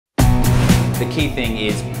The key thing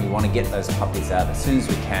is we want to get those puppies out as soon as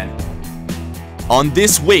we can. On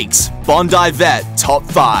this week's Bondi Vet Top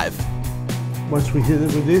 5. Once we hit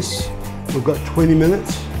it with this, we've got 20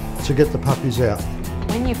 minutes to get the puppies out.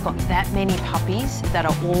 When you've got that many puppies that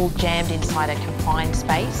are all jammed inside a confined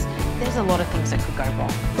space, there's a lot of things that could go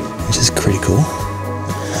wrong. Which is critical.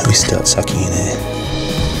 We start sucking in air.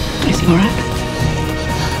 Is he alright?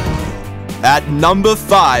 At number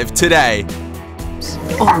 5 today.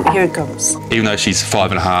 Oh, here it comes. Even though she's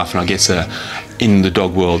 5.5 and I guess in the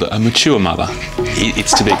dog world a mature mother,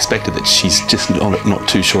 it's to be expected that she's just not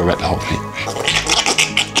too sure about the whole thing.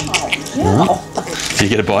 Yeah. Right. Did you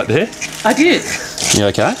get a bite there? I did. You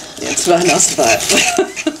okay? Yeah, it's very nice bite.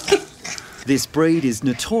 This breed is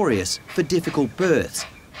notorious for difficult births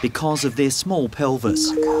because of their small pelvis.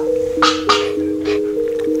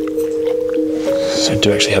 So I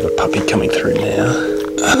do actually have a puppy coming through now.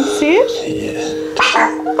 Can you see it? Yeah.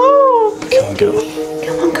 Oh, Come on, girl.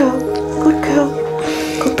 come on, girl. Good girl.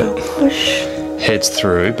 Good girl. Push. Head's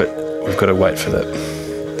through, but we've got to wait for the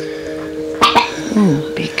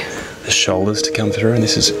Big. shoulders to come through, and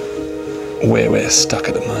this is where we're stuck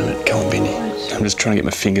at the moment. Come on, Benny. I'm just trying to get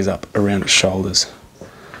my fingers up around its shoulders.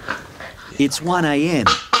 It's 1 a.m.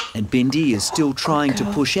 and Bindi is still trying to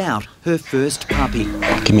push out her first puppy.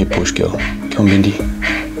 Give me a push, girl. Come on, Bendy.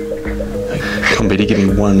 Come on, Bendy, give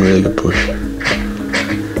me one really good push.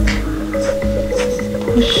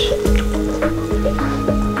 Push.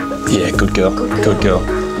 Yeah, good girl. Good girl.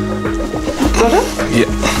 Got it? Yeah.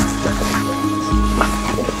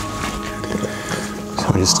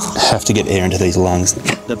 So we just have to get air into these lungs.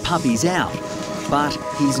 The puppy's out, but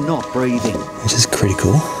he's not breathing. Which is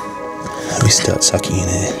critical. We start sucking in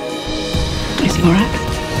air. Is he alright?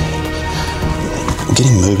 I'm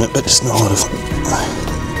getting movement, but just not a lot of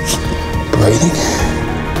breathing.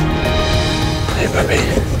 Hey,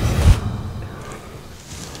 puppy.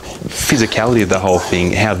 Physicality of the whole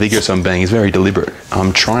thing, how vigorous I'm being, is very deliberate.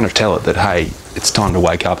 I'm trying to tell it that, hey, it's time to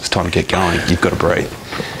wake up, it's time to get going, you've got to breathe.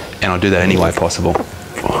 And I'll do that any way possible.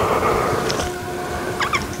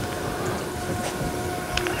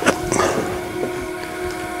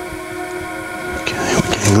 Okay, we're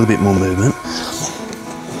getting a little bit more movement.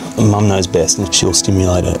 Mum knows best, and she'll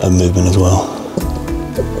stimulate a movement as well.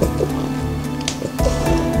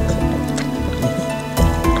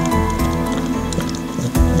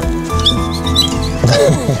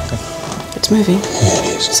 It's moving. Yeah,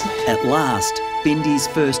 it is. At last, Bindi's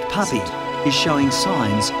first puppy is showing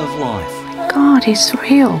signs of life. God, he's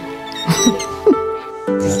real.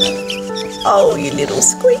 Oh, you little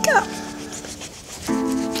squeaker.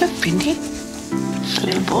 Look, Bindi.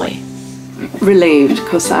 Little boy. Relieved,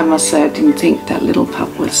 because I must say I didn't think that little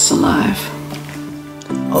pup was alive.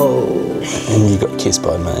 Oh. And you got kissed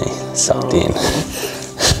by me, sucked in.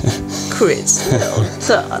 Chris, well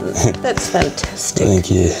done. That's fantastic. Thank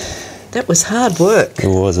you. That was hard work. It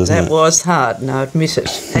was, wasn't it? That was hard, now admit it.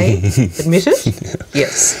 Hey, admit it?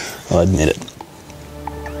 Yes. I admit it.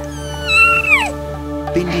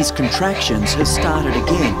 Bindi's contractions have started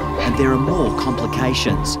again, and there are more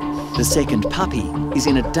complications. The second puppy is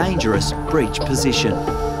in a dangerous breech position.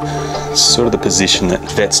 It's sort of the position that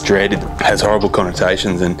vets dread. It has horrible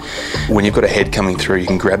connotations, and when you've got a head coming through, you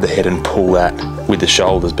can grab the head and pull that with the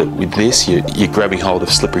shoulders, but with this, you're grabbing hold of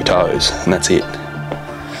slippery toes, and that's it.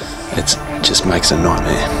 It just makes a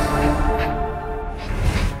nightmare.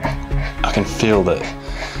 I can feel the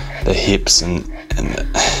hips and the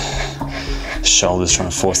shoulders trying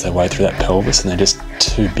to force their way through that pelvis, and they're just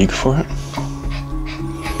too big for it.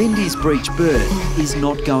 Bindi's breech birth is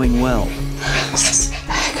not going well.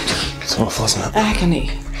 It's awful, isn't it? Agony.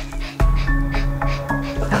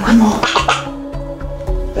 One more.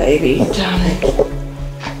 Baby, darling.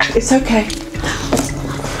 It's okay.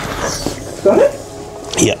 Got it?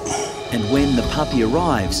 Yep. And when the puppy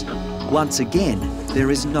arrives, once again,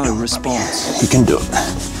 there is no response. You can do it.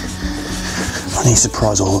 I think you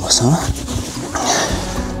surprise all of us, huh?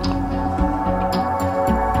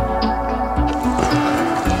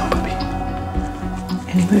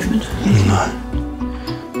 Any movement? No.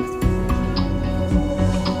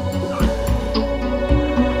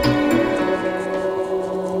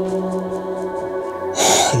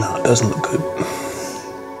 No, it doesn't look good.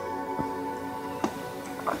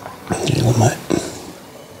 Yeah, well, mate.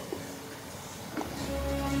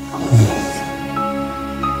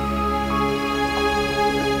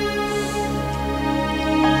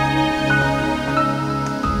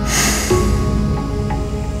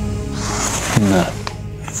 No.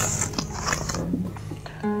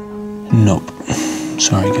 Nope.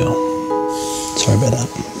 Sorry, girl. Sorry about that.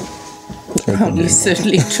 Sorry Oh, you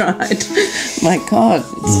certainly tried. My God,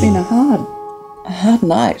 it's been a hard a hard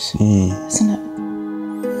night, isn't it?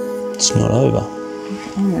 It's not over.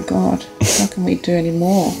 Oh my God, what can we do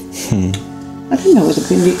anymore? I don't know whether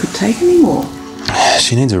Bindi could take any more.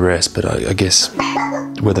 She needs a rest, but I guess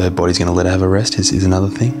whether her body's going to let her have a rest is another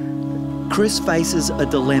thing. Chris faces a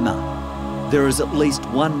dilemma. There is at least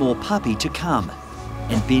one more puppy to come,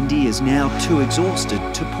 and Bindi is now too exhausted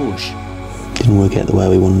to push. Didn't work out the way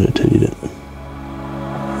we wanted it to, did it?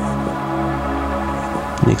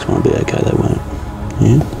 Next one will be okay, they won't.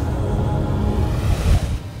 Yeah?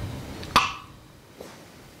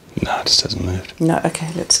 No, it just hasn't moved. No,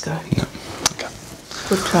 okay, let's go. No. Okay.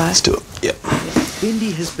 We'll try. Let's do it. Yep.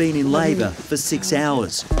 Bindi has been in labour for 6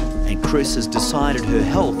 hours, and Chris has decided her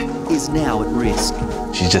health is now at risk.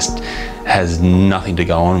 She just has nothing to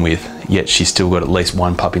go on with, yet she's still got at least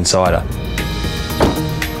one pup inside her.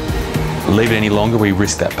 Leave it any longer, we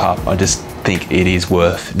risk that pup. I just think it is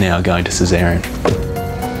worth now going to caesarean.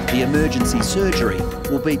 The emergency surgery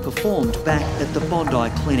will be performed back at the Bondi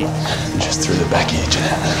clinic. Just through the back here,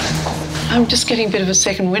 Jeanette. I'm just getting a bit of a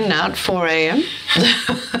second wind now at 4 a.m.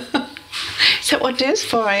 Is that what it is?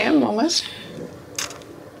 4 a.m. almost?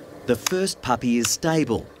 The first puppy is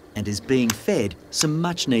stable and is being fed some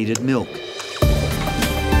much-needed milk.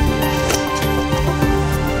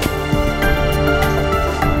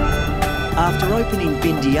 After opening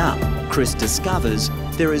Bindi up, Chris discovers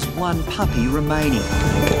there is one puppy remaining.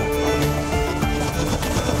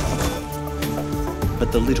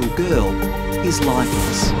 But the little girl is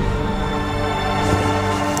lifeless.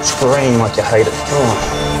 Scream like you hate it.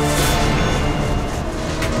 Oh.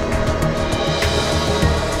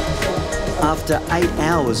 After 8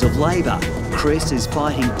 hours of labour, Chris is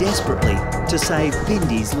fighting desperately to save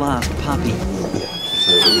Bindi's last puppy.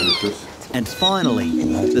 And finally,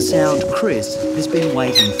 the sound Chris has been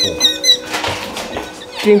waiting for.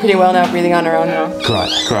 Doing pretty well now, breathing on her own now.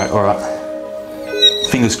 Great, all right.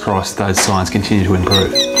 Fingers crossed those signs continue to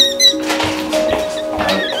improve.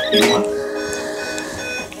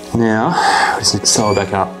 Now, we just need to sew her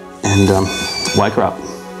back up and wake her up.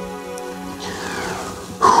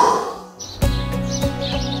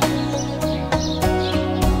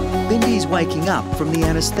 Bindi's waking up from the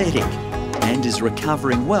anaesthetic and is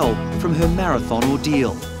recovering well from her marathon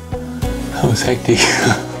ordeal. That was hectic.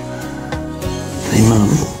 Hey, Mum,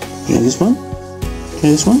 you know this one? You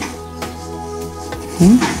know this one?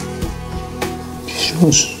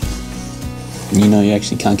 Yours. You know you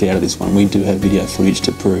actually can't get out of this one. We do have video footage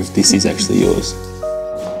to prove this is actually yours.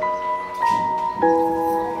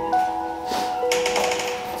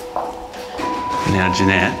 Now,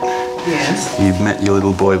 Jeanette. Yes. You've met your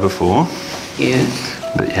little boy before. Yes.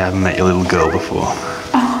 But you haven't met your little girl before.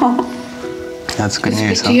 Oh. That's good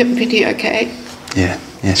news, huh? Bindi okay? Yeah,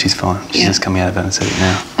 she's fine. She's just coming out of anaesthetic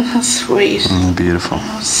now. Oh, sweet. Beautiful.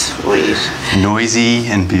 Oh, sweet. Noisy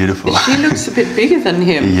and beautiful. She looks a bit bigger than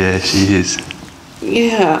him. Yeah, she is.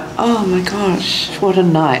 Yeah. Oh my gosh, what a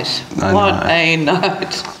night. What a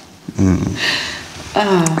night.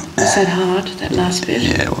 Oh, was that hard, that last bit?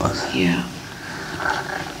 Yeah, it was. Yeah.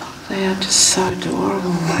 They are just so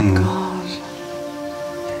adorable, oh my God.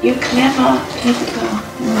 You're clever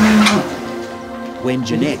girl. When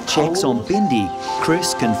Jeanette checks on Bindi,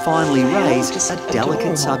 Chris can finally raise a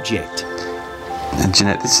delicate subject. And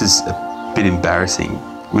Jeanette, this is a bit embarrassing.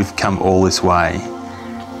 We've come all this way,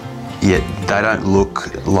 yet they don't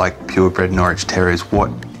look like purebred Norwich Terriers.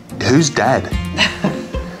 Who's Dad?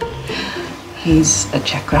 He's a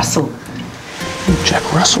Jack Russell. Jack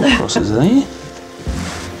Russell crosses, are you?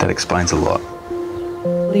 That explains a lot.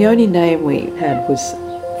 The only name we had was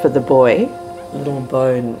for the boy, little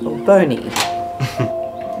Boney.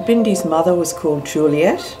 Bindi's mother was called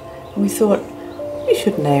Juliet, and we thought we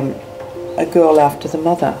should name a girl after the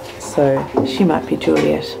mother, so she might be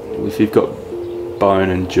Juliet. If you've got Bone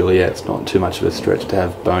and Juliet, it's not too much of a stretch to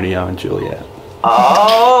have Bonio and Juliet.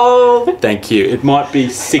 Oh! Thank you. It might be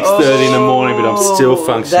 6:30 in the morning, but I'm still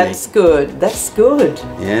functioning. That's good. That's good.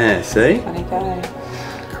 Yeah, see? Funny guy.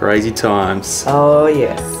 Crazy times. Oh,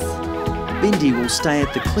 yes. Bindi will stay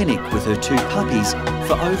at the clinic with her 2 puppies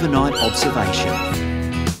for overnight observation.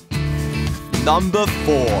 Number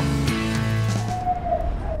 4.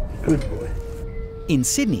 Good boy. In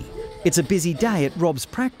Sydney, it's a busy day at Rob's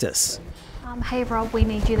practice. Hey Rob, we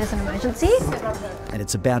need you, there's an emergency. And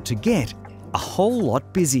it's about to get a whole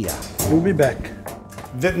lot busier. We'll be back.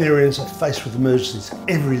 Veterinarians are faced with emergencies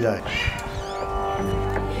every day.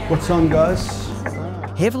 What's on, guys?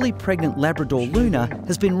 Heavily pregnant Labrador Luna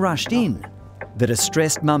has been rushed in. The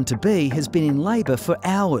distressed mum-to-be has been in labour for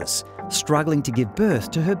hours, struggling to give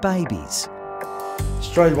birth to her babies.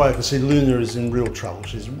 Straight away I can see Luna is in real trouble.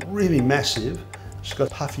 She's really massive She's got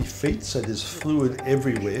puffy feet, so there's fluid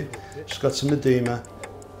everywhere. She's got some edema.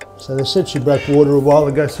 So they said she broke water a while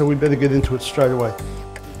ago, so we better get into it straight away.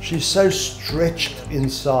 She's so stretched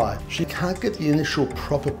inside. She can't get the initial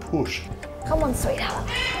proper push. Come on, sweetheart.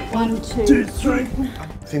 1, 2, 3.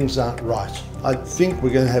 Things aren't right. I think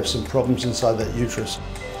we're going to have some problems inside that uterus.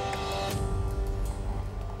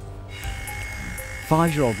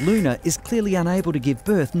 5-year-old Luna is clearly unable to give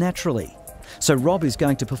birth naturally, so Rob is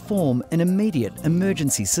going to perform an immediate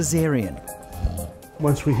emergency caesarean.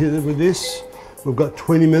 Once we hit it with this, we've got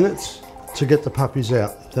 20 minutes to get the puppies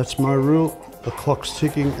out. That's my rule. The clock's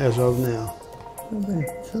ticking as of now.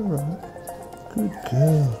 It's all right. Good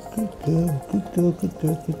girl, good girl, good girl, good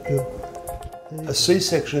girl, good girl. A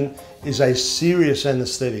C-section is a serious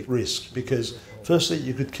anaesthetic risk because firstly,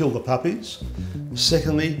 you could kill the puppies.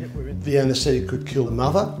 Secondly, the anaesthetic could kill the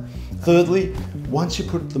mother. Thirdly, once you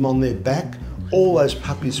put them on their back, all those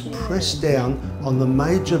puppies press down on the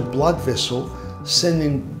major blood vessel,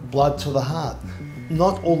 sending blood to the heart.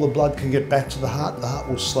 Not all the blood can get back to the heart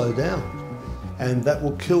will slow down, and that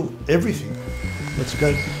will kill everything. Let's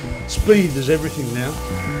go. Speed is everything now.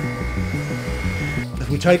 If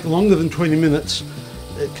we take longer than 20 minutes,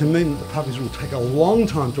 it can mean that the puppies will take a long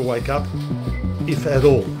time to wake up, if at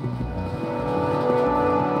all.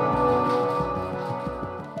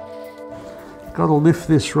 Got to lift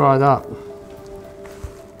this right up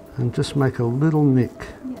and just make a little nick.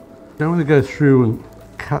 Don't want to go through and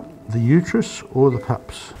cut the uterus or the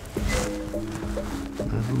pups.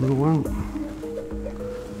 There's a little one.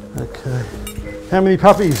 Okay. How many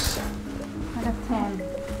puppies? I have 10.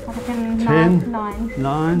 I reckon 10? 9.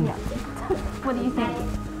 9? Yeah. What do you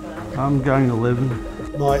think? I'm going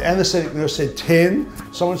 11. My anaesthetic nurse said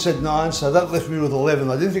 10, someone said 9, so that left me with 11.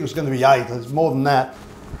 I didn't think it was going to be 8, it's more than that.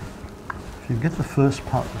 If you get the first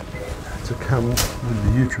pup to come with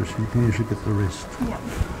the uterus, you can usually get the rest. Yeah.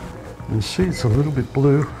 And see, it's a little bit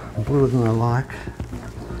blue, bluer than I like.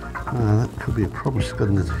 That could be a problem, she's got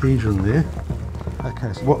an adhesion there.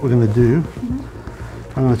 Okay, so what we're going to do,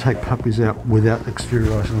 I'm going to take puppies out without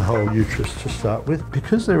exteriorising the whole uterus to start with.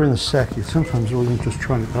 Because they're in a sac, you sometimes all just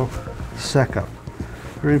try and go sac up.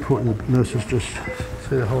 Very important that nurses just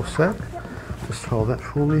see the whole sac. Just hold that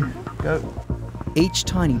for me. Go. Each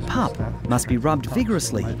tiny pup must be rubbed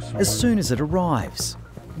vigorously as soon as it arrives.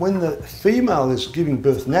 When the female is giving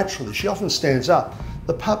birth naturally, she often stands up.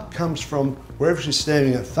 The pup comes from wherever she's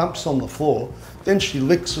standing and thumps on the floor. Then she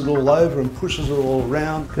licks it all over and pushes it all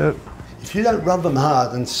around. Go. If you don't rub them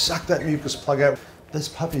hard and suck that mucus plug out, this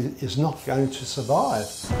puppy is not going to survive.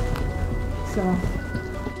 So.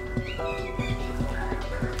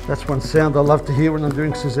 That's one sound I love to hear when I'm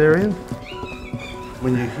doing caesarean.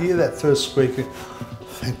 When you hear that first squeak,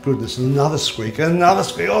 thank goodness, another squeak,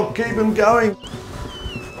 oh, keep them going.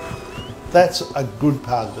 That's a good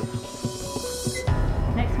part of it.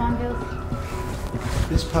 Next one, Bill.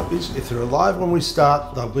 These puppies, if they're alive when we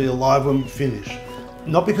start, they'll be alive when we finish.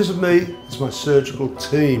 Not because of me, it's my surgical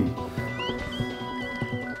team.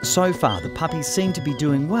 So far, the puppies seem to be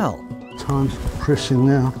doing well. Time's pressing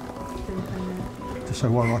now. Just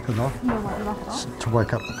so I like it off. You want to lock it off? To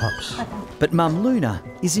wake up the pups. Okay. But Mum Luna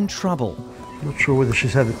is in trouble. Not sure whether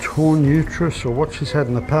she's had a torn uterus or what she's had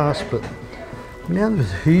in the past, but the amount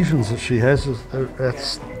of adhesions that she has,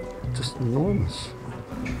 that's just enormous.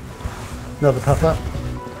 Another pup up.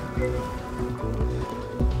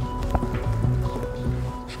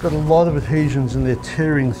 She's got a lot of adhesions and they're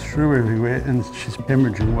tearing through everywhere and she's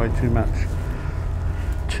hemorrhaging way too much.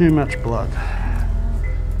 Too much blood.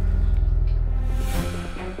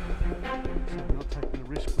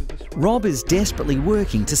 Rob is desperately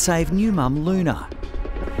working to save new mum Luna.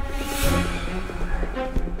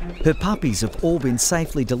 Her puppies have all been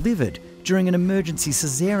safely delivered during an emergency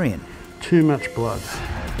caesarean. Too much blood.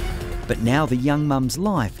 But now the young mum's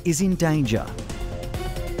life is in danger.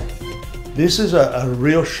 This is a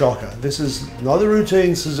real shocker. This is not a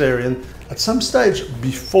routine caesarean. At some stage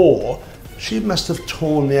before, she must have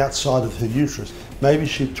torn the outside of her uterus. Maybe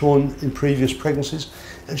she'd torn in previous pregnancies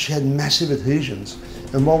and she had massive adhesions.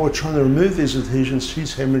 And while we're trying to remove these adhesions,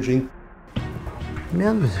 she's hemorrhaging. The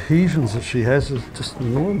amount of adhesions that she has is just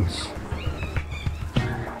enormous.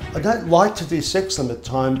 I don't like to desex them at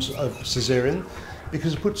times of caesarean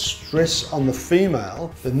because it puts stress on the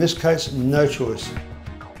female. In this case, no choice.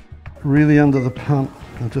 Really under the pump,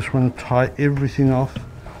 I just want to tie everything off.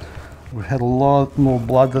 We've had a lot more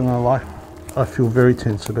blood than I like. I feel very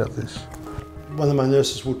tense about this. One of my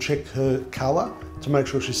nurses will check her colour to make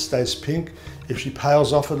sure she stays pink. If she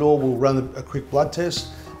pales off at all, we'll run a quick blood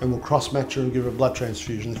test and we'll cross-match her and give her a blood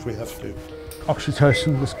transfusion if we have to.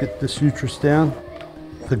 Oxytocin, let's get this uterus down.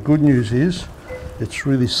 The good news is it's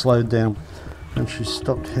really slowed down and she's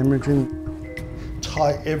stopped hemorrhaging.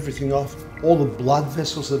 Tie everything off. All the blood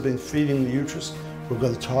vessels that have been feeding the uterus, we've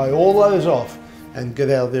got to tie all those off and get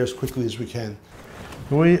out of there as quickly as we can.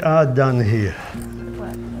 We are done here.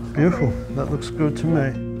 Beautiful, that looks good to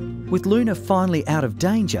me. With Luna finally out of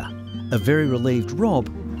danger, a very relieved Rob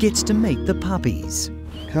gets to meet the puppies.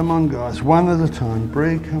 Come on guys, one at a time.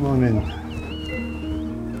 Bree, come on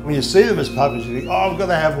in. When you see them as puppies, you think, oh, I've got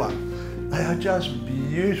to have one. They are just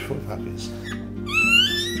beautiful puppies.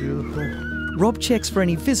 Beautiful. Rob checks for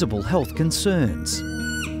any visible health concerns.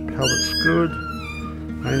 Pellet's good.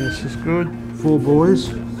 Anus is good. 4 boys,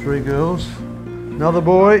 3 girls. Another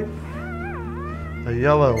boy. A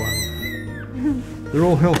yellow one. They're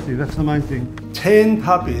all healthy, that's the main thing. 10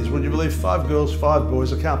 puppies, would you believe? 5 girls, 5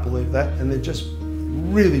 boys, I can't believe that. And they're just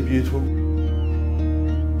really beautiful.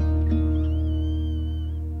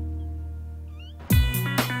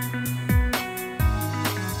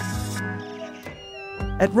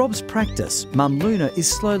 At Rob's practice, Mum Luna is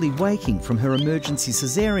slowly waking from her emergency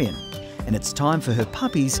caesarean, and it's time for her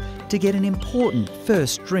puppies to get an important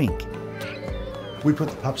first drink. We put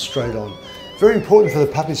the pups straight on. Very important for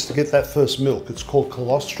the puppies to get that first milk. It's called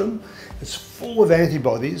colostrum. It's full of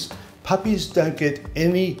antibodies. Puppies don't get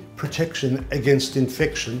any protection against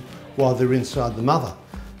infection while they're inside the mother.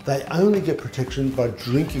 They only get protection by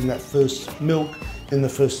drinking that first milk in the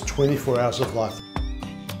first 24 hours of life.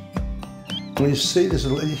 When you see this,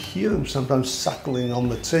 you hear them sometimes suckling on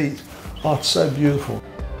the teat. Oh, it's so beautiful.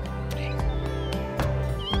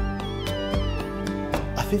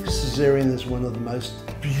 I think caesarean is one of the most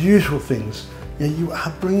beautiful things. You know, you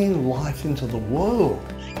are bringing life into the world.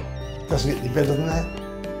 Doesn't get any better than that.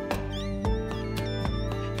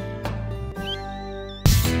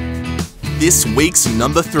 This week's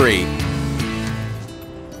number 3.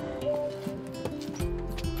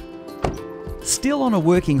 Still on a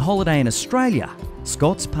working holiday in Australia,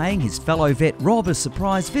 Scott's paying his fellow vet Rob a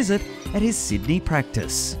surprise visit at his Sydney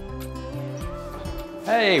practice.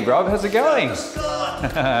 Hey Rob, how's it going?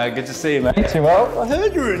 Good to see you, mate. You well? I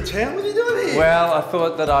heard you were in town. What are you doing here? Well, I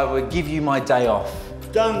thought that I would give you my day off.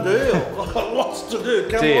 Done deal. I've got lots to do.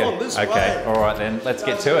 Come on, this way. Okay, all right then. Let's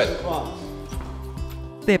get to it.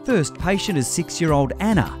 Their first patient is 6-year-old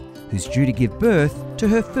Anna, who's due to give birth to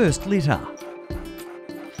her first litter.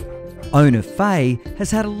 Owner Faye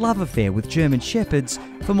has had a love affair with German Shepherds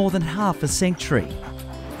for more than half a century.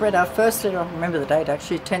 Bred our first litter, I remember the date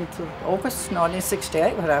actually, 10th of August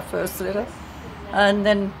 1968, we had our first litter. And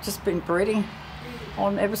then just been breeding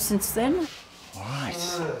on ever since then. Right.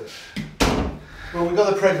 Well, we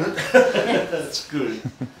got her pregnant. That's good.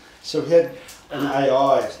 So we had an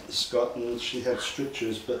AI, Scott, and she had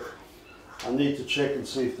strictures, but I need to check and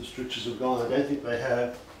see if the strictures have gone. I don't think they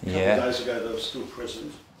have. A couple of days ago they were still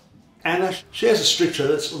present. Anna, she has a stricture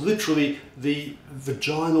that's literally the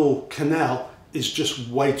vaginal canal is just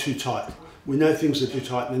way too tight. We know things are too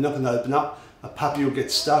tight and they're not going to open up. A puppy will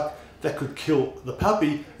get stuck. That could kill the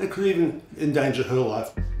puppy and could even endanger her life.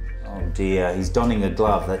 Oh dear, he's donning a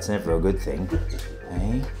glove. That's never a good thing.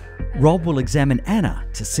 Hey? Rob will examine Anna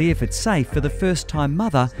to see if it's safe for the first-time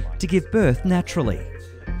mother to give birth naturally.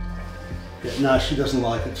 Yeah, no, she doesn't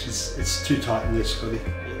like it. It's too tight in there, Scotty.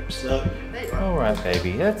 So, all right,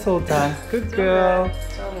 baby, that's all done. Good girl.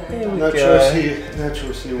 There we no go. choice here. No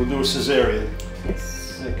choice here. We'll do a caesarean.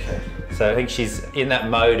 Okay. So I think she's in that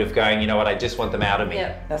mode of going, you know what, I just want them out of me.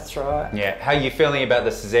 Yeah, that's right. Yeah. How are you feeling about the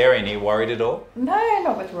caesarean? Are you worried at all? No,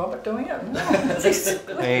 not with Robert doing it. No.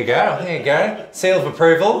 There you go. There you go. Seal of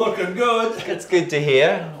approval. Looking good. It's good to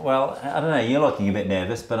hear. Well, I don't know, you're looking a bit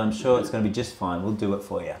nervous, but I'm sure it's going to be just fine. We'll do it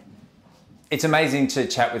for you. It's amazing to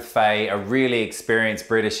chat with Faye, a really experienced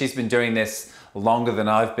breeder. She's been doing this longer than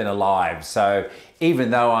I've been alive. So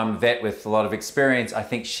even though I'm a vet with a lot of experience, I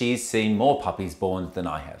think she's seen more puppies born than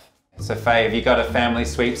I have. So Faye, have you got a family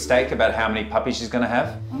sweepstake about how many puppies she's going to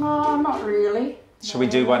have? No, not really. Should we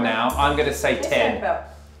do one now? I'm going to say 10. About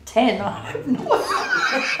 10, I have no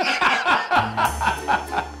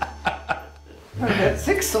about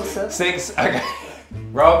 6 or so. 6, okay.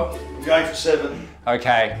 Rob? I'm going for 7.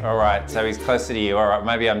 Okay, all right, so he's closer to you. All right,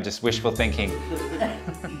 maybe I'm just wishful thinking.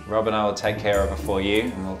 Rob and I will take care of her for you,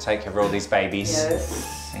 and we'll take care of all these babies.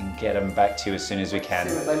 Yes. And get them back to you as soon as we can.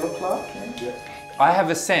 See what they look like. Yeah. I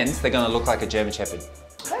have a sense they're going to look like a German Shepherd.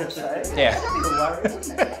 I hope so. Yeah. That'd be the worry,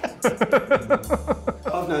 wouldn't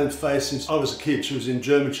it? I've known Faye since I was a kid. She was in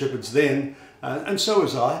German Shepherds then, and so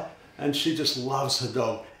was I, and she just loves her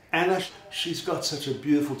dog. Anna, she's got such a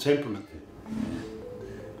beautiful temperament.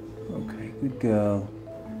 Okay, good girl.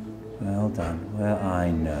 Well done. Well,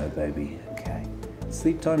 I know, baby. Okay.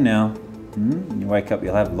 Sleep time now. You wake up,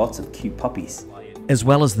 you'll have lots of cute puppies. As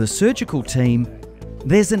well as the surgical team,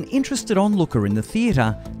 there's an interested onlooker in the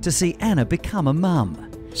theatre to see Anna become a mum.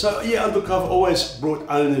 So yeah, look, I've always brought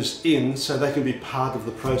owners in so they can be part of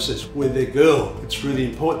the process with their girl. It's really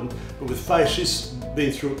important. But with Faye, she's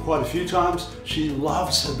been through it quite a few times. She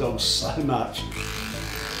loves her dog so much.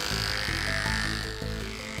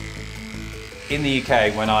 In the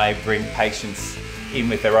UK, when I bring patients in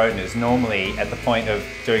with their owners, normally at the point of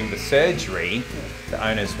doing the surgery, the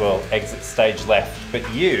owners will exit stage left. But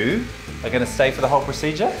you are going to stay for the whole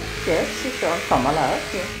procedure? Yes, she's on from my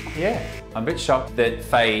life, Yeah. I'm a bit shocked that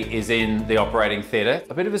Faye is in the operating theatre.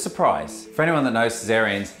 A bit of a surprise. For anyone that knows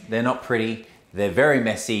cesareans, they're not pretty, they're very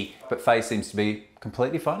messy, but Faye seems to be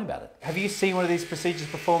completely fine about it. Have you seen one of these procedures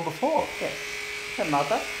performed before? Yes. Her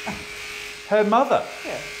mother. Her mother?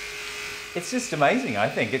 Yeah. It's just amazing, I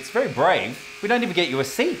think. It's very brave. We don't even get you a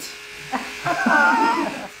seat.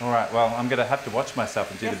 All right, well, I'm gonna have to watch myself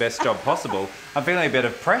and do the best job possible. I'm feeling a bit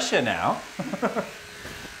of pressure now.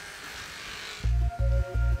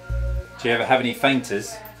 Do you ever have any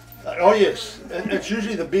fainters? Oh yes, and it's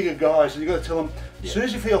usually the bigger guys, and you've got to tell them, as soon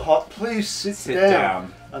as you feel hot, please sit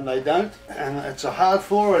down. And they don't, and it's a hard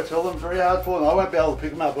floor. I tell them, very hard floor, and I won't be able to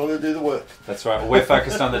pick them up. I've got to do the work. That's right, well, we're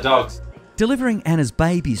focused on the dogs. Delivering Anna's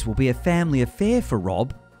babies will be a family affair for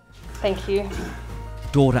Rob. Thank you.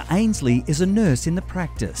 Daughter Ainsley is a nurse in the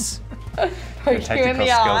practice. Poke you in the skills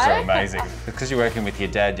eye. are amazing. Because you're working with your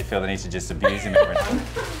dad, you feel the need to just abuse him every time.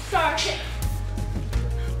 Sorry.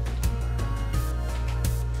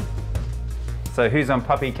 So who's on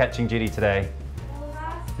puppy catching duty today?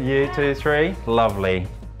 You, 2, 3? Lovely.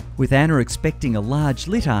 With Anna expecting a large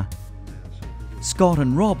litter, Scott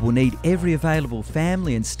and Rob will need every available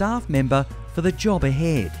family and staff member for the job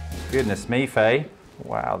ahead. Goodness me, Faye.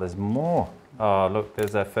 Wow, there's more. Oh, look,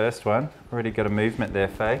 there's our first one. Already got a movement there,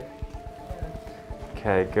 Faye.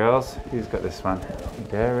 Okay, girls, who's got this one?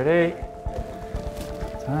 Okay, ready?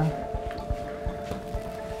 Done.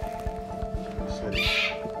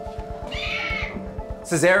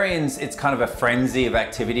 Cesareans, it's kind of a frenzy of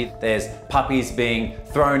activity. There's puppies being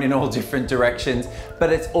thrown in all different directions,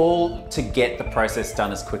 but it's all to get the process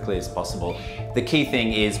done as quickly as possible. The key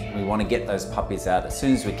thing is we want to get those puppies out as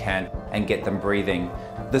soon as we can and get them breathing.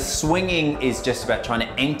 The swinging is just about trying to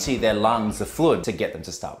empty their lungs of fluid to get them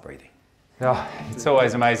to start breathing. Oh, it's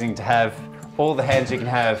always amazing to have all the hands you can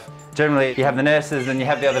have. Generally, you have the nurses, and you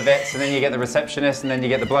have the other vets, and then you get the receptionist, and then you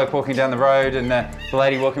get the bloke walking down the road, and the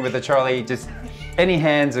lady walking with the trolley. Just any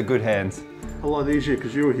hands are good hands. A lot easier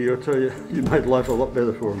because you were here. I tell you, you made life a lot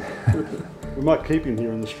better for him. We might keep him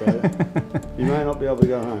here in Australia. He may not be able to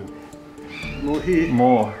go home. More here.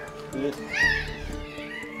 More. Yeah.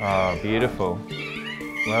 Oh, beautiful.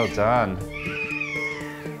 Well done.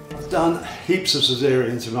 I've done heaps of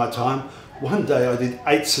cesareans in my time. One day I did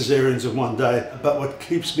 8 cesareans in one day, but what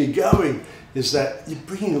keeps me going is that you're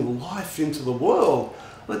bringing life into the world.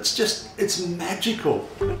 It's magical.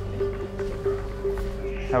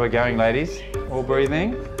 How are we going, ladies? All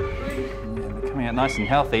breathing? Yeah, they're coming out nice and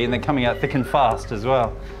healthy, and they're coming out thick and fast as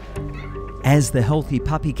well. As the healthy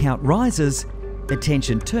puppy count rises,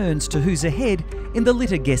 attention turns to who's ahead in the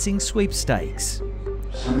litter guessing sweepstakes.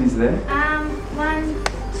 How many's there? 1,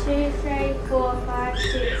 2, 3, 4, 5,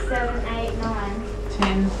 6, 7, 8, 9.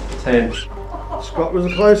 10. 10. Scott was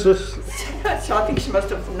the closest. I think she must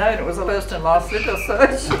have known it was the first and last litter, so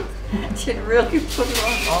she'd really put it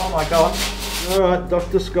on. Oh my God. All right,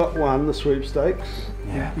 Dr. Scott won the sweepstakes.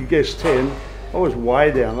 Yeah. You guessed 10. I was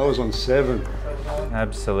way down. I was on 7.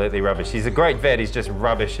 Absolutely rubbish. He's a great vet. He's just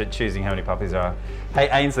rubbish at choosing how many puppies there are. Hey,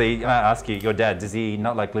 Ainsley, can I ask you, your dad, does he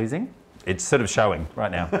not like losing? It's sort of showing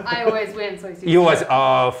right now. I always win, so he's You always,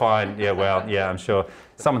 oh, fine. Yeah, well, yeah, I'm sure.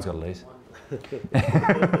 Someone's got to lose.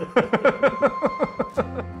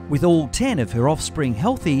 With all 10 of her offspring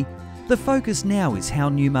healthy, the focus now is how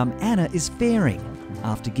new mum Anna is faring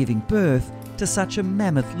after giving birth to such a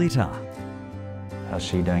mammoth litter. How's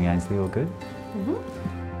she doing, Ainsley? All good?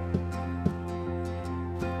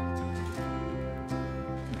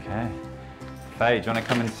 Okay. Faye, do you want to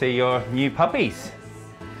come and see your new puppies?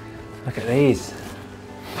 Look at these.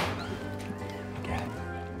 Okay.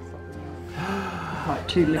 Like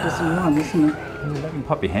 2 litters in one, isn't it? You can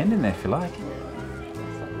pop your hand in there if you like.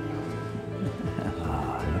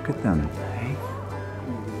 Oh, look at them. Hey?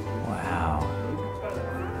 Wow.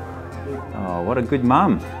 Oh, what a good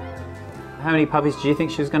mum. How many puppies do you think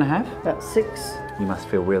she was going to have? About 6. You must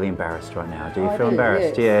feel really embarrassed right now. Do you I feel do,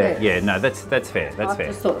 embarrassed? yes, Yeah, yes. yeah. No, that's fair. That's I fair.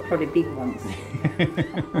 just thought probably big ones.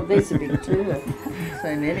 Well, these are big too.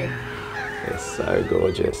 So many. They're so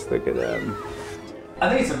gorgeous. Look at them. I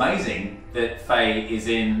think it's amazing that Faye is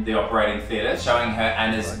in the operating theatre showing her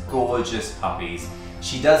Anna's gorgeous puppies.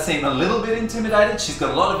 She does seem a little bit intimidated. She's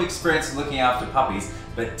got a lot of experience in looking after puppies,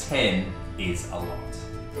 but 10 is a lot.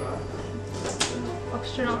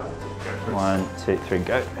 Oxygen on. 1, 2, 3,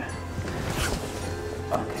 go.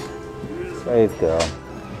 Okay. Brave girl.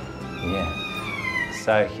 Yeah.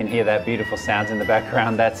 So you can hear that beautiful sounds in the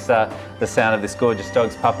background. That's the sound of this gorgeous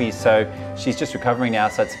dog's puppy. So she's just recovering now,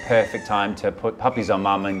 so it's a perfect time to put puppies on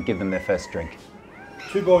mum and give them their first drink.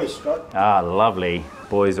 2 boys, Scott. Ah, lovely.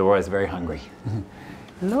 Boys are always very hungry.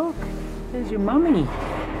 Look, there's your mummy.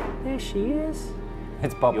 There she is.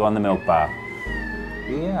 Let's pop you on the milk bar.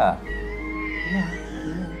 Yeah.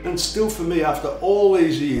 And still for me, after all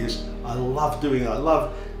these years, I love doing it. I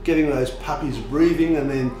love getting those puppies breathing, and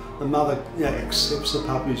then the mother, you know, accepts the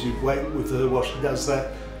puppies. You wait with her while she does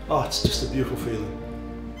that. Oh, it's just a beautiful feeling.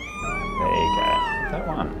 There you go. That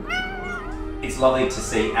one. It's lovely to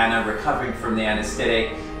see Anna recovering from the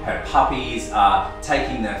anaesthetic. Her puppies are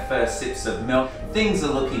taking their first sips of milk. Things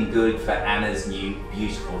are looking good for Anna's new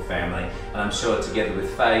beautiful family, and I'm sure together with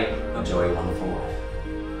Faye, enjoy a wonderful life.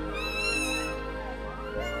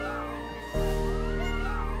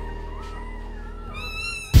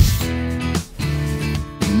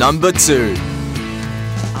 Number 2.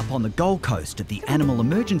 Up on the Gold Coast at the Animal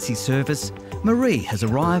Emergency Service, Marie has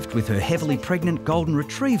arrived with her heavily pregnant golden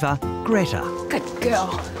retriever, Greta. Good girl.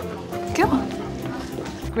 Come on.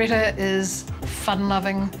 Greta is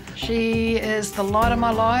fun-loving. She is the light of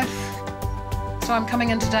my life. So I'm coming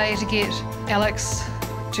in today to get Alex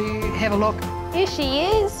to have a look. Here she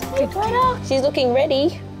is. Hey, Greta. She's looking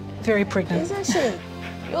ready. Very pregnant. Isn't she?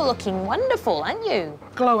 You're looking wonderful, aren't you?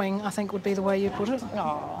 Glowing, I think would be the way you put it.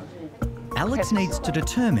 Oh. Alex needs to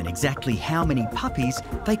determine exactly how many puppies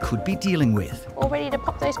they could be dealing with. All ready to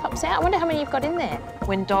pop those pups out? I wonder how many you've got in there.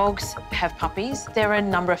 When dogs have puppies, there are a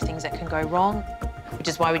number of things that can go wrong, which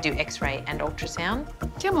is why we do X-ray and ultrasound.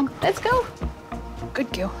 Come on. Let's go.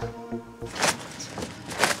 Good girl.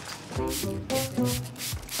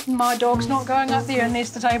 My dog's not going up there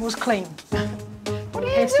unless the table's clean. What are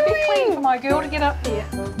you It has to be clean for my girl to get up there.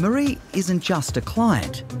 Marie isn't just a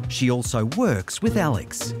client, she also works with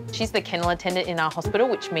Alex. She's the kennel attendant in our hospital,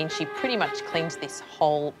 which means she pretty much cleans this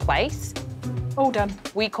whole place. All done.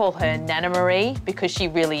 We call her Nana Marie because she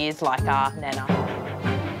really is like our Nana.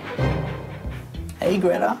 Hey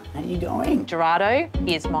Greta, how you going? Gerardo,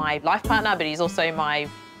 he is my life partner, but he's also my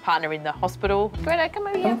partner in the hospital. Greta, come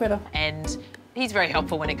over here. Come, Greta. And he's very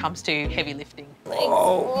helpful when it comes to heavy lifting. Thanks.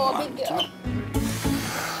 Oh, big girl.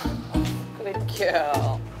 Good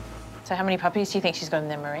girl. So how many puppies do you think she's got in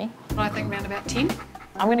there, Marie? I think around about 10.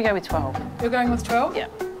 I'm going to go with 12. You're going with 12? Yeah.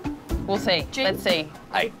 We'll see. Let's see.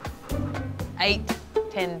 8,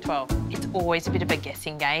 10, 12. It's always a bit of a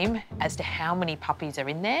guessing game as to how many puppies are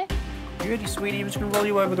in there. You ready, sweetie? I'm just gonna roll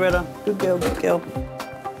you over, Greta. Good girl, good girl.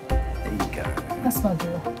 There you go. That's my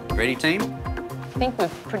girl. Ready, team? I think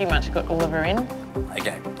we've pretty much got all of her in.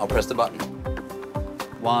 Okay, I'll press the button.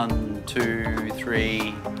 1, 2,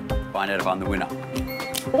 3. Find out if I'm the winner.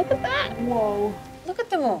 Look at that. Whoa. Look at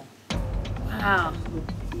them all. Wow.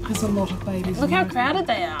 There's a lot of babies. Look how crowded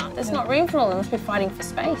they are. There's not room for all of them. Must be fighting for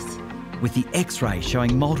space. With the X-ray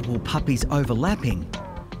showing multiple puppies overlapping,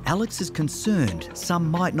 Alex is concerned some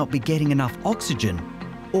might not be getting enough oxygen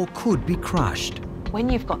or could be crushed. When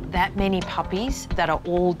you've got that many puppies that are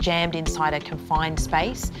all jammed inside a confined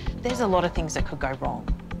space, there's a lot of things that could go wrong.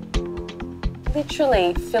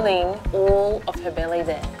 Literally filling all of her belly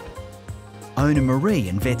there. Owner Marie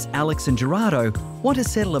and vets Alex and Gerardo want to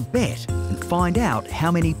settle a bet and find out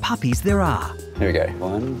how many puppies there are. Here we go.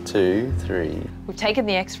 1, 2, 3. We've taken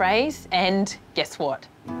the X-rays and guess what?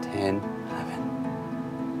 10,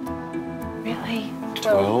 11. Really?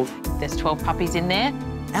 12. There's 12 puppies in there.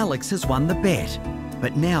 Alex has won the bet,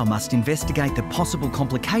 but now must investigate the possible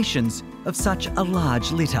complications of such a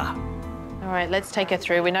large litter. All right, let's take her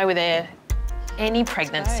through. We know we're there. Any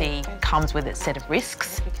pregnancy comes with its set of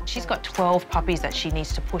risks. She's got 12 puppies that she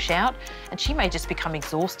needs to push out, and she may just become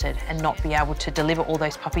exhausted and not be able to deliver all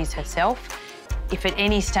those puppies herself. If at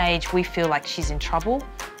any stage we feel like she's in trouble,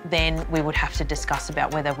 then we would have to discuss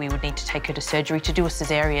about whether we would need to take her to surgery to do a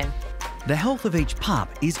cesarean. The health of each pup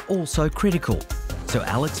is also critical, so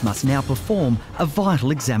Alex must now perform a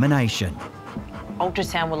vital examination.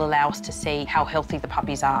 Ultrasound will allow us to see how healthy the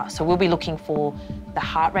puppies are. So we'll be looking for the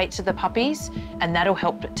heart rates of the puppies, and that'll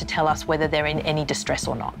help to tell us whether they're in any distress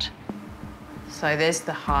or not. So there's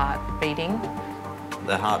the heart beating.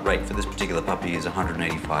 The heart rate for this particular puppy is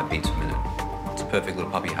 185 beats per minute. It's a perfect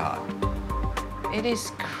little puppy heart. It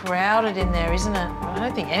is crowded in there, isn't it? I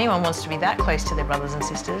don't think anyone wants to be that close to their brothers and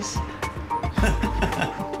sisters.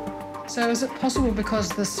 So is it possible because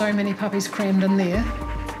there's so many puppies crammed in there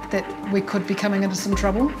that we could be coming into some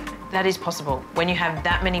trouble? That is possible. When you have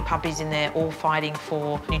that many puppies in there all fighting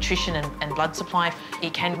for nutrition and blood supply,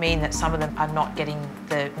 it can mean that some of them are not getting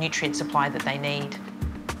the nutrient supply that they need.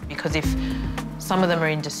 Because if some of them are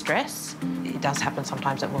in distress, it does happen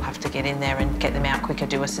sometimes that we'll have to get in there and get them out quicker,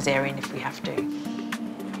 do a cesarean if we have to.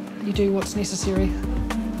 You do what's necessary.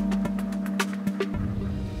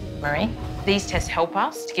 Marie, these tests help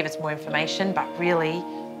us to give us more information, but really,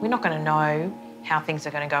 we're not going to know how things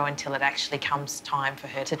are going to go until it actually comes time for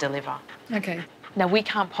her to deliver. Okay. Now, we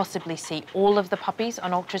can't possibly see all of the puppies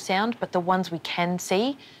on ultrasound, but the ones we can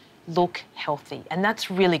see look healthy, and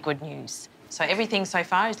that's really good news. So everything so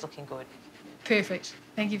far is looking good. Perfect.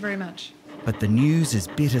 Thank you very much. But the news is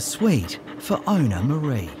bittersweet for owner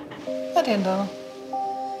Marie. Hi, Dando.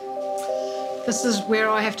 This is where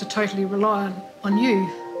I have to totally rely on you,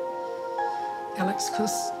 Alex,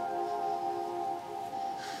 because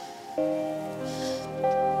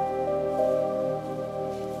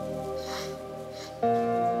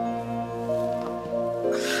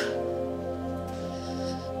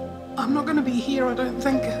I'm not going to be here, I don't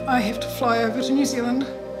think. I have to fly over to New Zealand.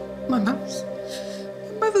 My mother's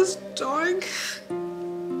dying.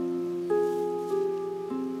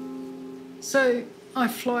 So I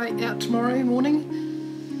fly out tomorrow morning.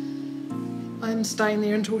 I'm staying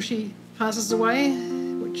there until she passes away,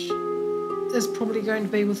 which is probably going to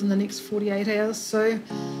be within the next 48 hours. So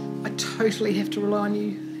I totally have to rely on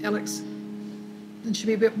you, Alex. And she'll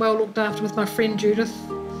be a bit well looked after with my friend Judith,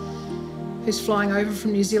 who's flying over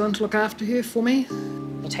from New Zealand to look after her for me.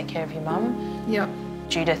 You take care of your mum. Yep.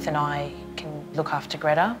 Judith and I can look after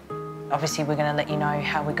Greta. Obviously, we're going to let you know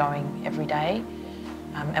how we're going every day.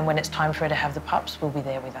 And when it's time for her to have the pups, we'll be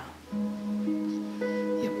there with her.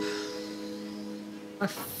 Yep. I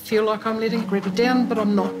feel like I'm letting Greta down, but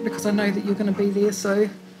I'm not, because I know that you're going to be there, so...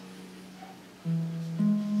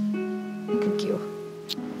 Thank you.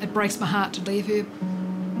 It breaks my heart to leave her,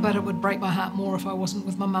 but it would break my heart more if I wasn't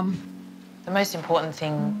with my mum. The most important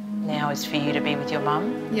thing now is for you to be with your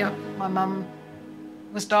mum. Yep. My mum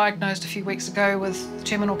was diagnosed a few weeks ago with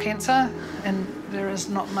terminal cancer, and there is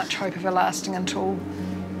not much hope of her lasting until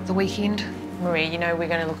the weekend. Marie, you know we're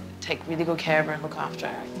going to take really good care of her and look after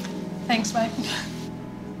her. Thanks, mate.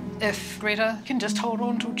 If Greta can just hold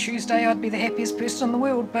on till Tuesday, I'd be the happiest person in the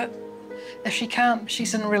world, but if she can't,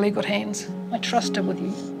 she's in really good hands. I trust her with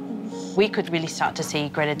you. We could really start to see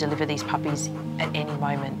Greta deliver these puppies at any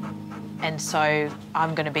moment, and so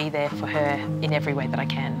I'm going to be there for her in every way that I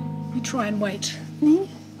can. You try and wait.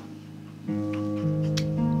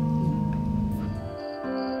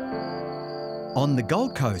 On the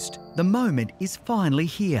Gold Coast, the moment is finally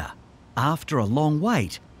here. After a long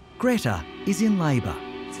wait, Greta is in labour.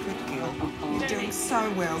 It's a good girl. You're doing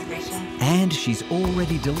so well, Greta. And she's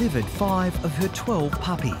already delivered 5 of her 12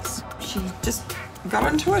 puppies. She just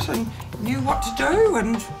got into it and knew what to do,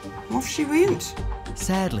 and off she went.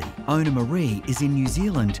 Sadly, owner Marie is in New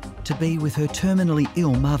Zealand to be with her terminally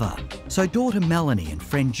ill mother, so daughter Melanie and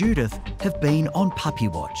friend Judith have been on puppy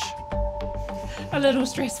watch. A little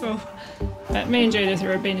stressful, but me and Judith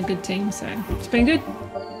have been a good team, so it's been good.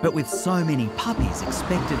 But with so many puppies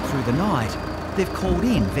expected through the night, they've called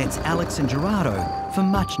in vets Alex and Gerardo for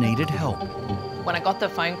much needed help. When I got the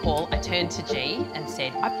phone call, I turned to G and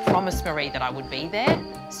said, I promised Marie that I would be there,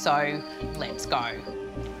 so let's go.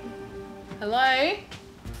 Hello?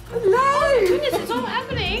 Hello! Oh, goodness, it's all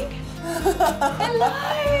happening.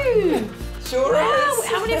 Hello! Sure is.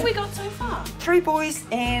 How many have we got so far? 3 boys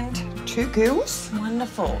and 2 girls.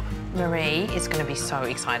 Wonderful. Marie is going to be so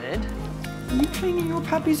excited. Are you cleaning your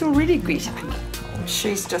puppies already, Greta?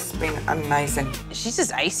 She's just been amazing. She's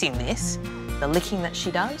just acing this. The licking that she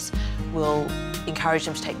does will encourage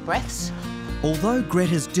them to take breaths. Although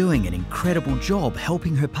Greta's doing an incredible job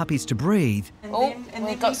helping her puppies to breathe,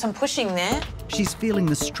 We've got some pushing there. she's feeling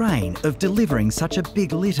the strain of delivering such a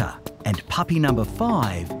big litter, and puppy number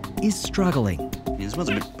 5 is struggling. He smells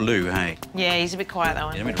a bit blue, hey? Yeah, he's a bit quiet, that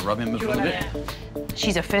one. You want me to rub him a little bit?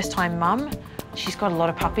 She's a first-time mum. She's got a lot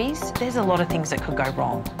of puppies. There's a lot of things that could go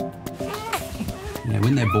wrong. Yeah,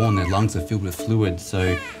 when they're born, their lungs are filled with fluid,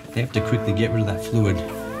 so they have to quickly get rid of that fluid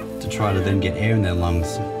to try to then get air in their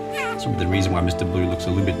lungs. That's probably the reason why Mr. Blue looks a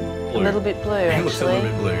little bit blue. A little bit blue, He looks a little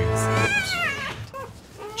bit blue.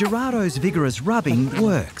 Gerardo's vigorous rubbing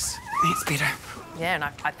works. That's better. Yeah, and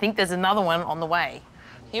I think there's another one on the way.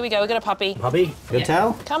 Here we go, we got a puppy. Puppy, good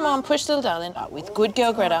towel? Come on, push little darling. With good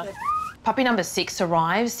girl Greta. Puppy number 6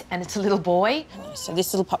 arrives, and it's a little boy. So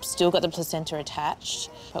this little pup's still got the placenta attached,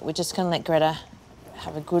 but we're just going to let Greta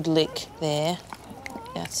have a good lick there.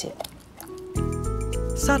 That's it.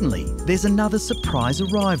 Suddenly, there's another surprise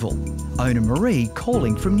arrival. Owner Marie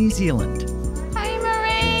calling from New Zealand. Hey,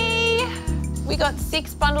 Marie! We got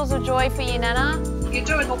 6 bundles of joy for you, Nana. You're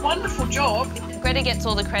doing a wonderful job. Greta gets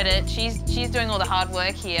all the credit. She's doing all the hard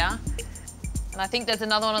work here. And I think there's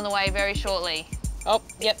another one on the way very shortly. Oh,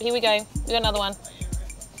 yep, here we go. We got another one.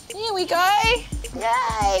 Here we go.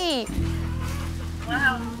 Yay!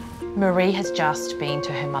 Wow. Marie has just been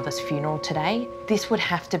to her mother's funeral today. This would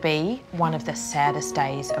have to be one of the saddest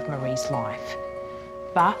days of Marie's life.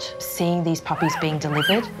 But seeing these puppies being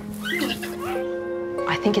delivered,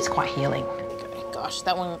 I think it's quite healing. Gosh,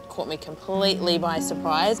 that one caught me completely by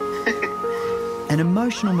surprise. An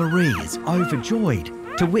emotional Marie is overjoyed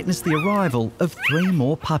to witness the arrival of 3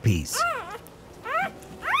 more puppies.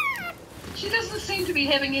 She doesn't seem to be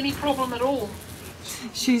having any problem at all.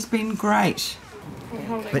 She's been great.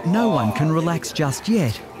 But no one can relax just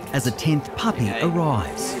yet as a 10th puppy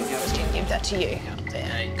arrives. I was going to give that to you.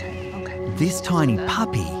 There. Okay. This tiny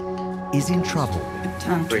puppy is in trouble.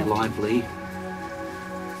 Very lively.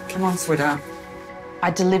 Come on, sweetheart.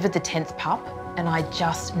 I delivered the 10th pup, and I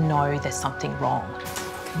just know there's something wrong.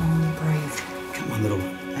 Come on, breathe. Come on, little.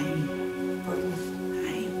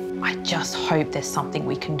 I just hope there's something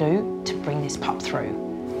we can do to bring this pup through.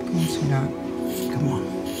 Come on, sweetheart. Come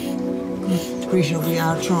on. Greta, we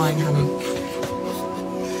are trying, honey.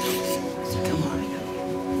 Come on.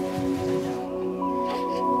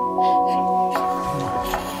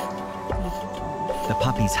 The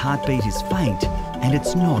puppy's heartbeat is faint and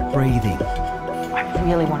it's not breathing. I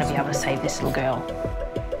really want to be able to save this little girl.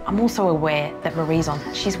 I'm also aware that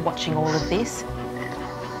she's watching all of this,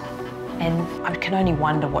 and I can only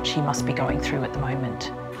wonder what she must be going through at the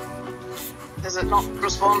moment. Is it not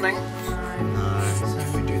responding? No, so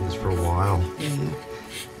we do this for a while.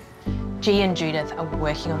 G and Judith are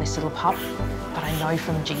working on this little pup, but I know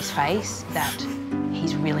from G's face that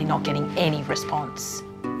he's really not getting any response.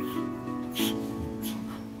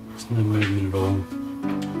 There's no movement at all.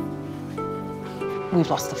 We've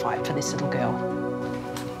lost the fight for this little girl.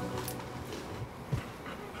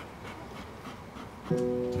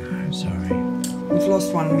 I'm sorry. We've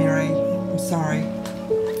lost one, Mary. I'm sorry.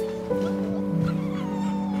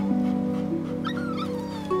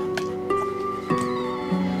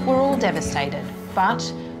 We're all devastated,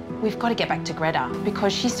 but we've got to get back to Greta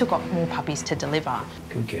because she's still got more puppies to deliver.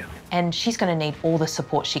 Good girl. And she's going to need all the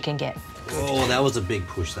support she can get. Oh, that was a big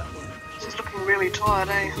push, that one. She's looking really tired,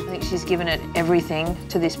 eh? I think she's given it everything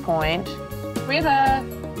to this point. Greta,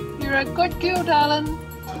 you're a good girl, darling.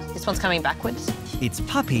 This one's coming backwards. It's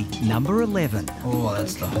puppy number 11. Oh,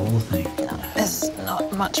 that's the whole thing. There's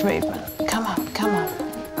not much movement. Come on, come on.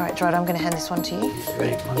 All right, Gerard, I'm going to hand this one to you.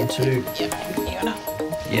 Ready? 1, 2. Yep, you got enough.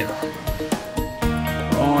 Yep.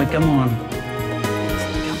 Oh, come on.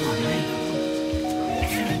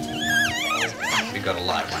 We got a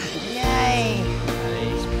light one. Yay.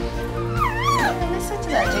 Listen to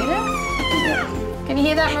that, Judith. Can you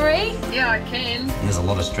hear that, Marie? Yeah, I can. There's a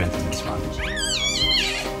lot of strength in this one.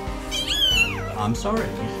 I'm sorry.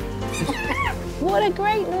 What a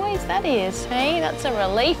great noise that is, hey? That's a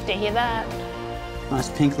relief to hear that. Nice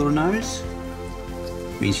pink little nose.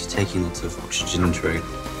 Means she's taking lots of oxygen into her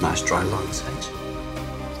nice dry lungs. I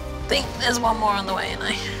think there's one more on the way, and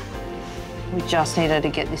we just need her to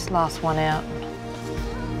get this last one out.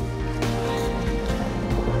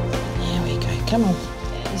 There we go. Come on.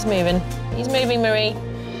 Yeah, he's moving. He's moving, Marie.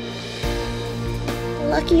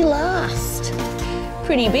 Lucky last.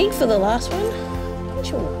 Pretty big for the last one.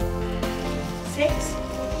 Sure. 6.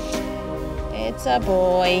 It's a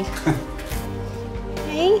boy.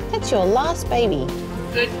 Hey, that's your last baby.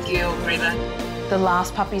 Good girl, Greta. The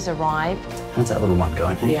last puppies arrive. How's that little one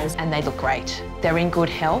going? Yes. And they look great. They're in good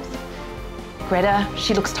health. Greta,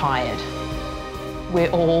 she looks tired. We're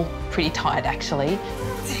all pretty tired, actually.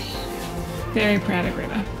 Very proud of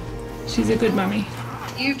Greta. She's a good mummy.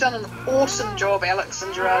 You've done an awesome job, Alex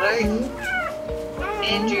and Gerardo.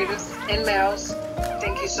 And Judith and Mouse.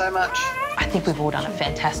 Thank you so much. I think we've all done a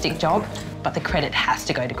fantastic job, but the credit has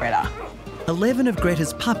to go to Greta. 11 of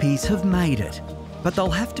Greta's puppies have made it, but they'll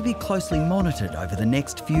have to be closely monitored over the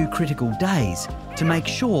next few critical days to make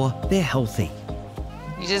sure they're healthy.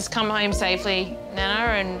 You just come home safely,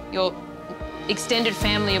 Nana, and your extended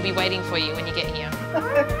family will be waiting for you when you get here.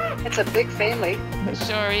 It's a big family. It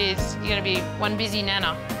sure is. You're going to be one busy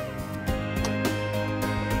Nana.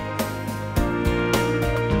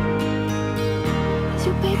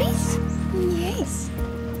 Your babies? Yes.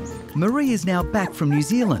 Marie is now back from New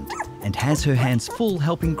Zealand and has her hands full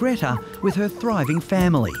helping Greta with her thriving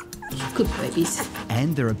family. Good babies.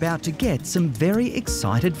 And they're about to get some very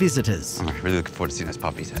excited visitors. I'm really looking forward to seeing those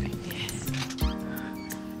puppies, hey?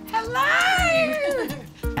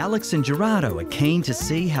 Alex and Gerardo are keen to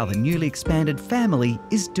see how the newly expanded family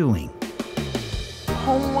is doing.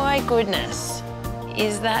 Oh my goodness.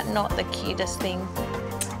 Is that not the cutest thing?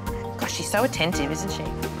 Gosh, she's so attentive, isn't she?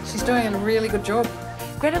 She's doing a really good job.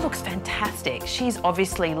 Greta looks fantastic. She's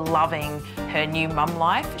obviously loving her new mum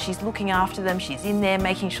life. She's looking after them. She's in there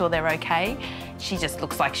making sure they're okay. She just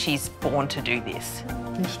looks like she's born to do this.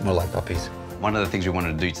 Smell like puppies. One of the things we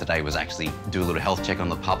wanted to do today was actually do a little health check on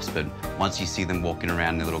the pups, but once you see them walking around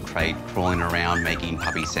in their little crate, crawling around, making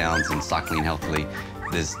puppy sounds and suckling healthily,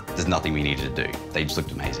 there's nothing we needed to do. They just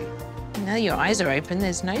looked amazing. Now your eyes are open,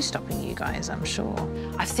 there's no stopping you guys, I'm sure.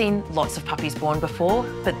 I've seen lots of puppies born before,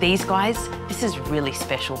 but these guys, this is really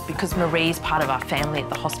special because Marie's part of our family at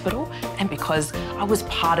the hospital and because I was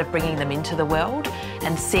part of bringing them into the world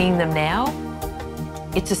and seeing them now,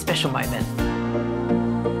 it's a special moment.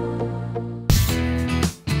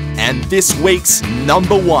 And this week's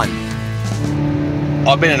number 1.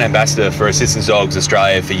 I've been an ambassador for Assistance Dogs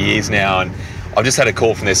Australia for years now, and I've just had a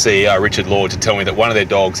call from their CEO, Richard Lord, to tell me that one of their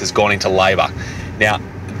dogs has gone into labour. Now,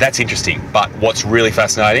 that's interesting, but what's really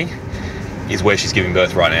fascinating is where she's giving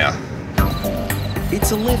birth right now.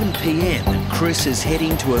 It's 11 p.m. and Chris is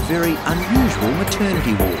heading to a very unusual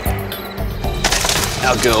maternity ward.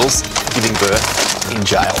 Our girl's giving birth in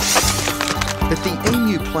jail. At the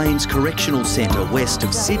Emu Plains Correctional Centre west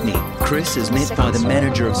of Sydney, Chris is met by the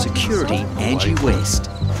Manager of Security, Angie West.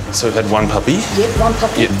 So we've had one puppy? Yep, one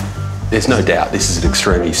puppy. Yep. There's no doubt this is an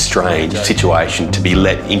extremely strange situation to be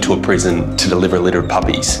let into a prison to deliver a litter of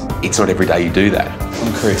puppies. It's not every day you do that.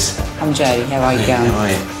 I'm Chris. I'm Jodie. How are you going? How are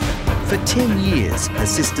you? For 10 years,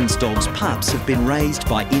 Assistance Dogs pups have been raised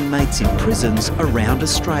by inmates in prisons around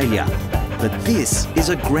Australia. But this is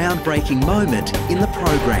a groundbreaking moment in the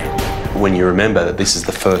program. When you remember that this is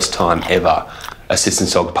the first time ever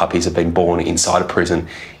assistance dog puppies have been born inside a prison,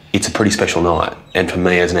 it's a pretty special night. And for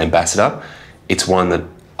me as an ambassador, it's one that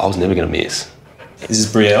I was never going to miss. This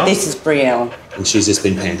is Brielle? This is Brielle. And she's just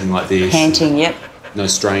been panting like this? Panting, yep. No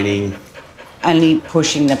straining? Only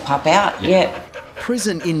pushing the pup out, yep.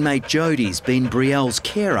 Prison inmate Jodie's been Brielle's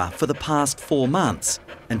carer for the past 4 months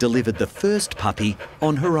and delivered the first puppy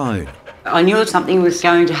on her own. I knew something was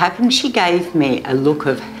going to happen. She gave me a look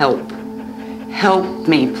of help. Help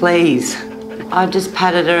me, please. I just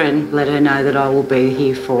patted her and let her know that I will be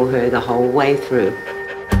here for her the whole way through.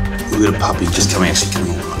 Look at a puppy just coming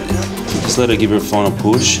right now. Just let her give her a final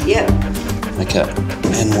push. Yep. Okay,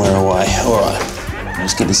 and we're away. All right.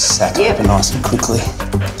 Just get this sack open nice and quickly.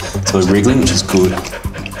 So we're wriggling, which is good.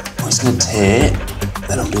 We're just going to tear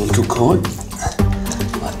that umbilical cord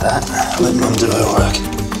like that. Let Mum do her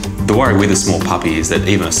work. The worry with a small puppy is that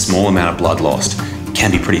even a small amount of blood lost can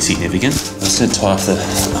be pretty significant. I'm just going to tie off the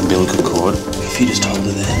umbilical cord. If you just hold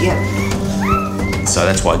her there. Yep. So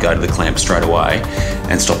that's why I go to the clamp straight away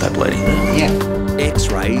and stop that bleeding. Yep.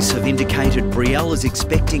 X-rays have indicated Brielle is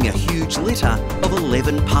expecting a huge litter of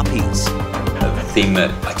 11 puppies. The thing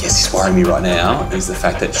that I guess is worrying me right now is the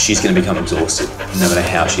fact that she's going to become exhausted no matter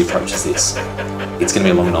how she approaches this. It's going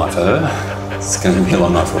to be a long night for her. It's going to be a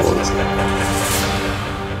long night for all of us.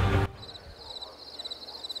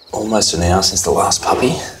 Almost an hour since the last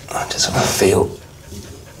puppy. I just want to feel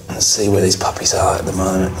and see where these puppies are at the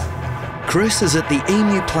moment. Chris is at the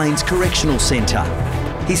Emu Plains Correctional Centre.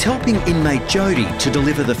 He's helping inmate Jodie to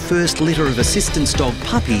deliver the first litter of assistance dog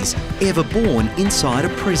puppies ever born inside a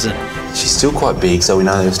prison. She's still quite big, so we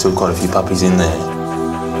know there's still quite a few puppies in there.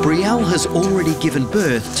 Brielle has already given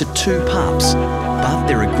birth to 2 pups, but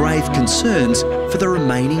there are grave concerns for the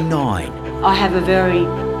remaining 9. I have a very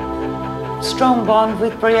strong bond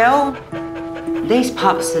with Brielle. These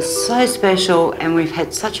pups are so special and we've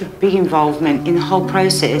had such a big involvement in the whole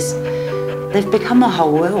process. They've become a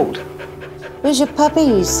whole world. Where's your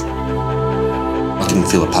puppies? I can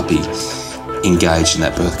feel a puppy engaged in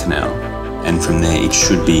that birth canal, and from there it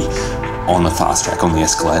should be on the fast track, on the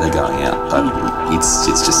escalator going out, but it's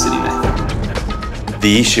just sitting there.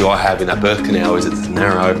 The issue I have in that birth canal is it's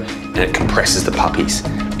narrow and it compresses the puppies.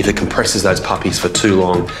 If it compresses those puppies for too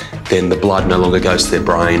long, then the blood no longer goes to their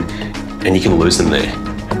brain and you can lose them there.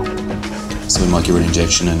 So we might give her an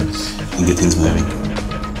injection and get things moving.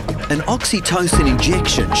 An oxytocin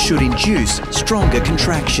injection should induce stronger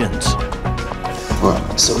contractions. All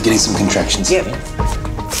right, so we're getting some contractions. Yep.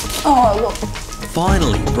 Oh, look.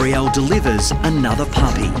 Finally, Brielle delivers another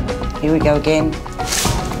puppy. Here we go again.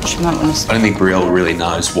 She might want to... I don't think Brielle really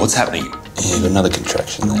knows what's happening. Yeah, got another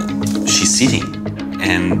contraction there. She's sitting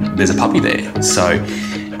and there's a puppy there. So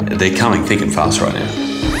they're coming thick and fast right now.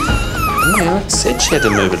 Yeah, I said she had to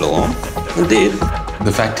move it along. I did.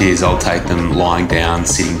 The fact is, I'll take them lying down,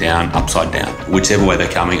 sitting down, upside down. Whichever way they're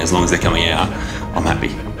coming, as long as they're coming out, I'm happy.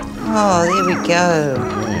 Oh, there we go.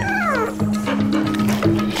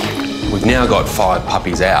 We've now got 5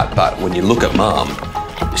 puppies out, but when you look at Mum,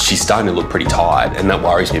 she's starting to look pretty tired, and that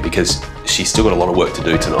worries me because she's still got a lot of work to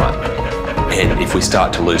do tonight. And if we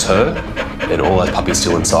start to lose her, then all those puppies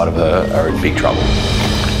still inside of her are in big trouble.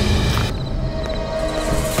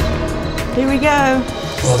 Here we go.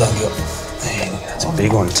 Well done, girl. Man, that's a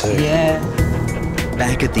big one too. Yeah.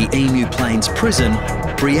 Back at the Emu Plains prison,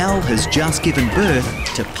 Brielle has just given birth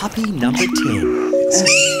to puppy number 10.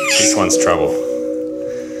 This one's trouble.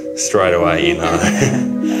 Straight away, you know.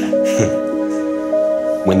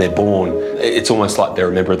 When they're born, it's almost like they're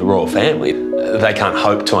a member of the royal family. They can't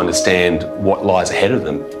hope to understand what lies ahead of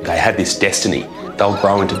them. They have this destiny. They'll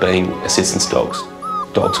grow into being assistance dogs,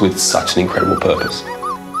 dogs with such an incredible purpose.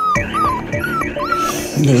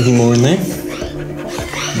 You got anything more in there?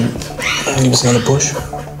 Give us another push.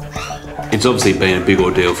 It's obviously been a big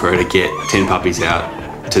ordeal for her to get 10 puppies out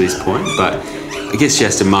to this point, but I guess she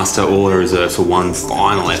has to muster all her reserves for one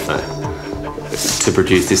final effort to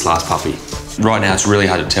produce this last puppy. Right now, it's really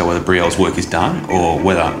hard to tell whether Brielle's work is done or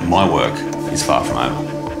whether my work is far from over.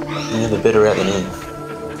 Yeah, they're better out than in.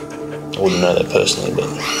 I wouldn't know that personally, but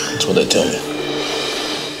that's what they tell me.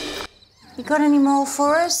 You got any more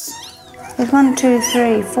for us? There's 1, 2,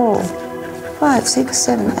 3, 4, 5, 6,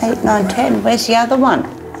 7, 8, 9, 10. Where's the other one?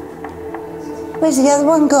 Where's the other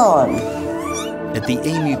one gone? At the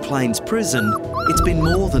Emu Plains prison, it's been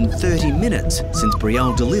more than 30 minutes since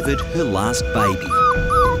Brielle delivered her last baby.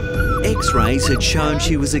 X-rays had shown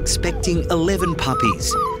she was expecting 11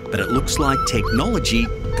 puppies, but it looks like technology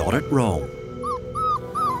got it wrong.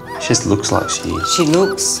 She just looks like she is. She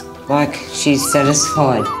looks like she's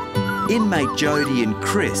satisfied. Inmate Jody and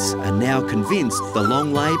Chris are now convinced the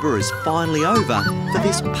long labour is finally over for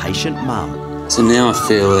this patient mum. So now I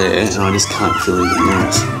feel there and I just can't feel anything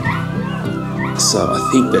else. So I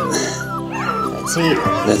think that... That's it.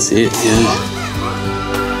 That's it, yeah.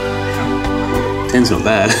 10's not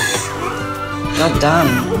bad. Not done.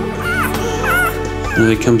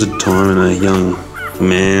 There comes a time in a young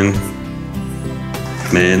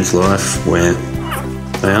man's life where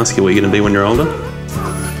they ask you what you're going to be when you're older.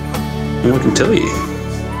 Well, I can tell you.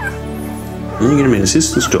 You're going to be an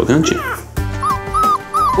assistance dog, aren't you?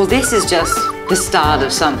 Well, this is just the start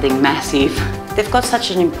of something massive. They've got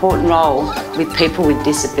such an important role with people with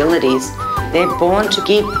disabilities. They're born to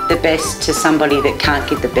give the best to somebody that can't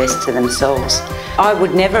give the best to themselves. I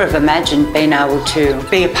would never have imagined being able to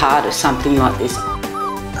be a part of something like this.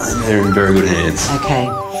 They're in very good hands. Okay.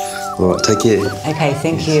 All right, take care. Okay,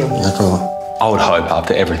 thank you. No problem. I would hope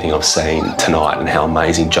after everything I've seen tonight and how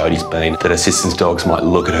amazing Jodie's been, that assistance dogs might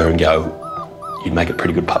look at her and go, you'd make a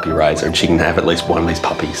pretty good puppy raiser and she can have at least one of these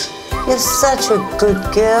puppies. You're such a good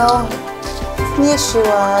girl. Yes, you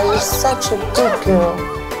are. You're such a good girl.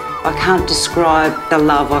 I can't describe the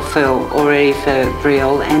love I feel already for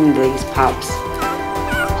Brielle and these pups.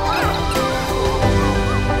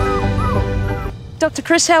 Dr.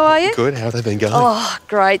 Chris, how are you? Good, how have they been going? Oh,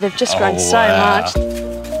 great. They've just grown so much.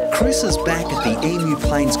 Chris is back at the Emu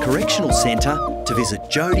Plains Correctional Centre to visit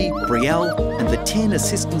Jody, Brielle and the 10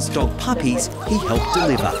 assistance dog puppies he helped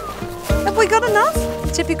deliver. Have we got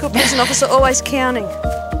enough? Typical prison officer, always counting.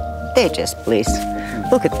 They're just bliss.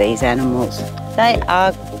 Look at these animals. They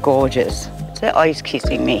are gorgeous. Oh, he's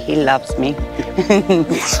kissing me. He loves me.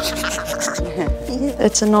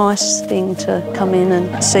 It's a nice thing to come in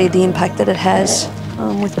and see the impact that it has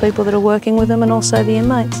with people that are working with them and also the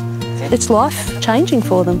inmates. It's life-changing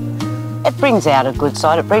for them. It brings out a good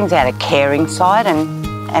side. It brings out a caring side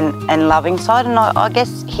and loving side. And I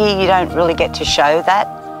guess here you don't really get to show that.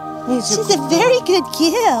 She's a very good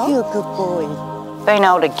girl. You're a good boy. Being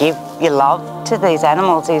able to give your love to these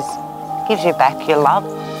animals gives you back your love.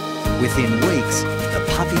 Within weeks, the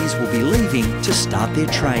puppies will be leaving to start their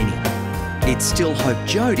training. It's still hoped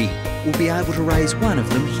Jody will be able to raise one of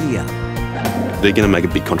them here. They're going to make a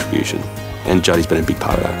big contribution and Jodie's been a big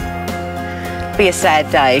part of that. Be a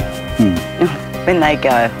sad day when they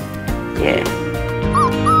go. Yeah.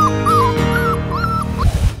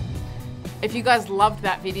 If you guys loved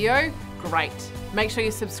that video, great. Make sure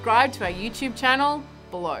you subscribe to our YouTube channel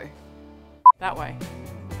below. That way.